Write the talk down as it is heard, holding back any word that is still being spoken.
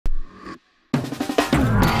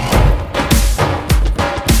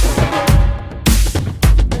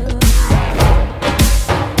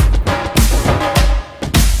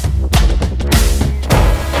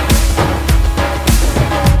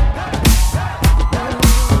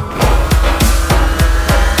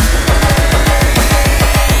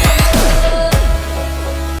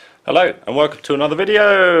Hello and welcome to another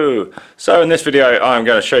video. So in this video I'm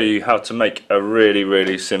going to show you how to make a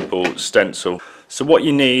really simple stencil. So what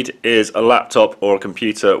you need is a laptop or a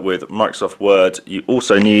computer with Microsoft Word. You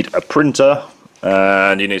also need a printer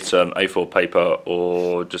and you need some A4 paper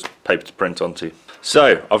or just paper to print onto.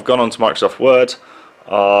 So I've gone onto Microsoft Word.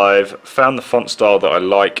 I've found the font style that I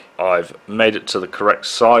like. I've made it to the correct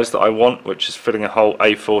size that I want, which is filling a whole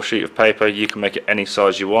A4 sheet of paper. You can make it any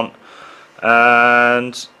size you want.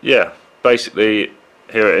 And yeah, basically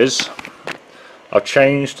here it is. I've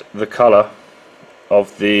changed the colour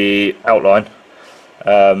of the outline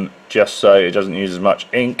just so it doesn't use as much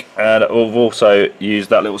ink, and we've also used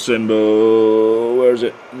that little symbol, where is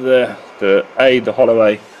it, there, the A, the hollow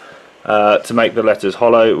A, to make the letters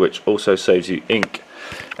hollow, which also saves you ink.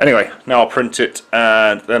 Anyway, now I'll print it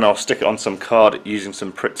and then I'll stick it on some card using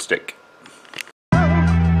some Pritt stick.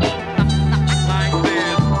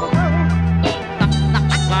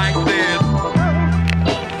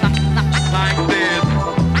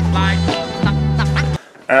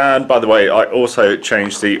 And by the way, I also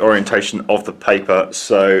changed the orientation of the paper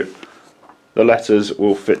so the letters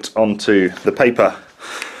will fit onto the paper.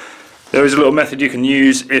 There is a little method you can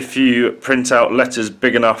use if you print out letters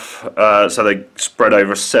big enough so they spread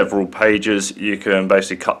over several pages. You can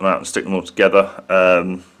basically cut them out and stick them all together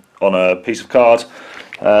on a piece of card.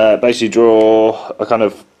 Basically draw a kind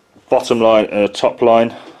of bottom line and a top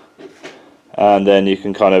line, and then you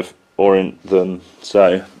can kind of orient them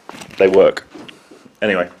so they work.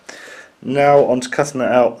 Anyway, now on to cutting it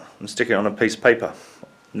out and sticking it on a piece of paper,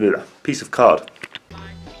 piece of card.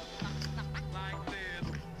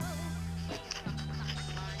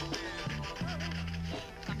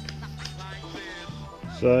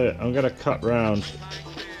 So I'm going to cut round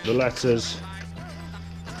the letters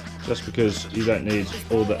just because you don't need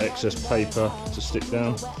all the excess paper to stick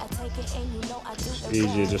down. It's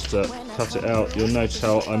easier just to cut it out. You'll notice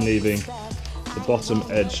how I'm leaving the bottom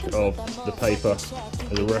edge of the paper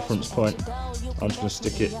as a reference point. I'm just going to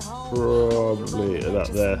stick it probably about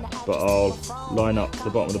there, but I'll line up the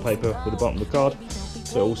bottom of the paper with the bottom of the card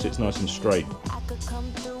so it all sits nice and straight.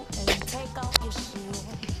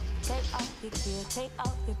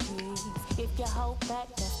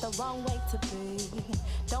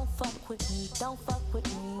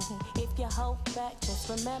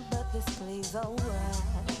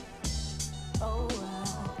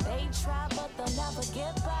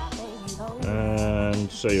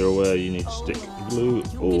 And so you're aware, you need to stick glue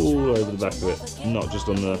all over the back of it, not just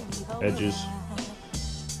on the edges,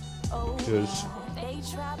 because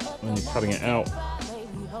when you're cutting it out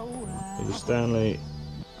with the Stanley,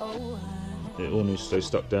 it all needs to stay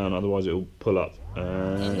stuck down, otherwise it will pull up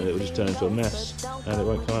and it will just turn into a mess and it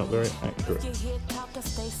won't come out very accurate. You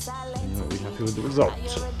won't be happy with the result.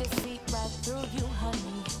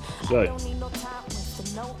 So,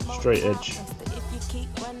 straight edge,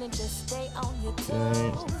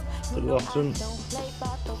 okay, the bottom,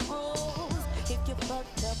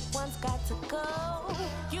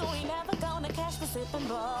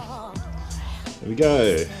 there we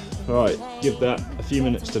go. Right, give that a few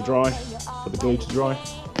minutes to dry, for the glue to dry,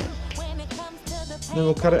 then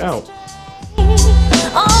we'll cut it out.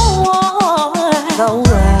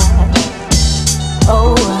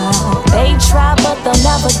 They try but they'll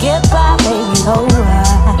never get by, baby, alright.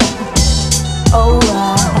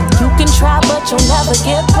 You can try but you'll never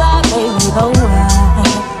get by, baby, alright.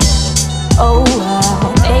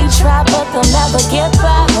 They try but they'll never get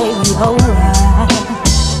by, baby, alright.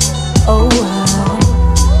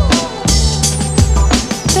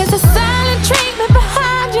 There's a silent treatment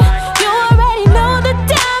behind you. You already know the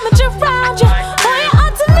damage around you. All you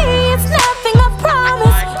are to me is nothing, I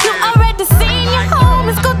promise. You already seen your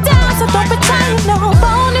homies go down, so don't pretend you know.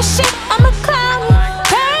 Bonus shit, I'ma clown you.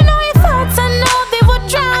 Paranoid thoughts, I know they will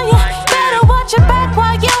drown you. Better watch your back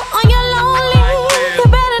while you're on your lonely. You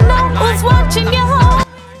better know who's watching your home.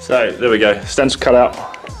 So there we go, stencil cut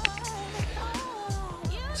out.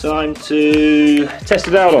 Time to test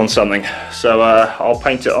it out on something. So I'll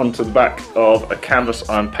paint it onto the back of a canvas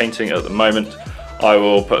I'm painting at the moment. I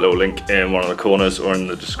will put a little link in one of the corners or in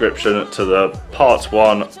the description to the part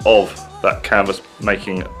 1 of that canvas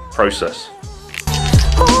making process.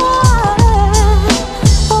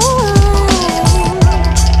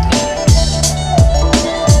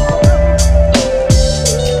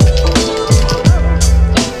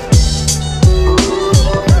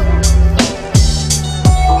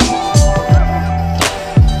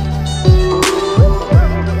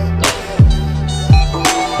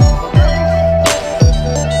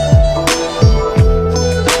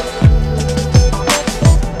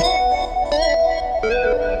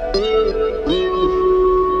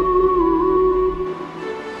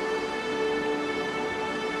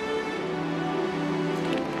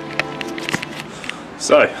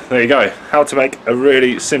 So there you go, how to make a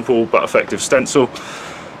really simple but effective stencil.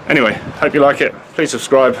 Anyway, hope you like it. Please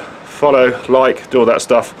subscribe, follow, like, do all that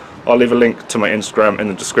stuff. I'll leave a link to my Instagram in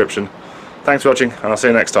the description. Thanks for watching, and I'll see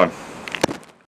you next time.